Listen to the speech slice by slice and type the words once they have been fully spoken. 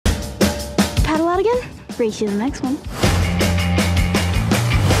again? Race you to the next one.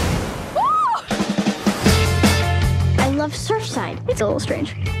 I love SURFSIDE. It's a little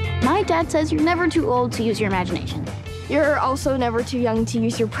strange. My dad says you're never too old to use your imagination. You're also never too young to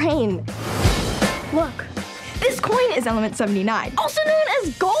use your brain. Look, this coin is element 79, also known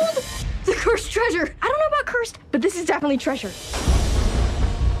as gold, the cursed treasure. I don't know about cursed, but this is definitely treasure.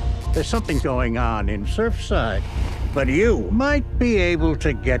 There's something going on in SURFSIDE, but you might be able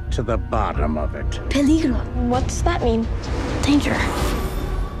to get to the bottom of it. Peligro. What's that mean? Danger.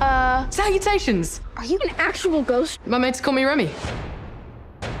 Salutations! Are you an actual ghost? My mates call me Remy.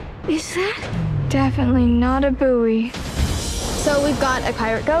 Is that? Definitely not a buoy. So we've got a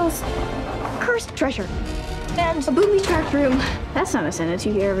pirate ghost, cursed treasure, and a booby-trapped room. That's not a sentence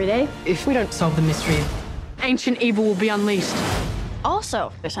you hear every day. If we don't solve the mystery, ancient evil will be unleashed.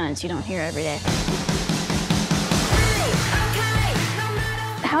 Also, a sentence you don't hear every day.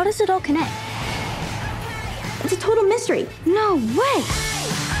 How does it all connect? It's a total mystery. No way!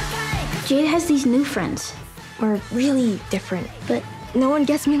 Jade has these new friends. We're really different, but no one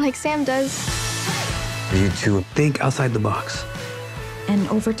gets me like Sam does. You two think outside the box. And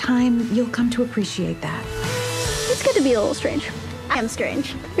over time, you'll come to appreciate that. It's good to be a little strange. I am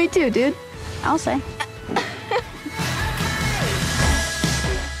strange. Me too, dude. I'll say.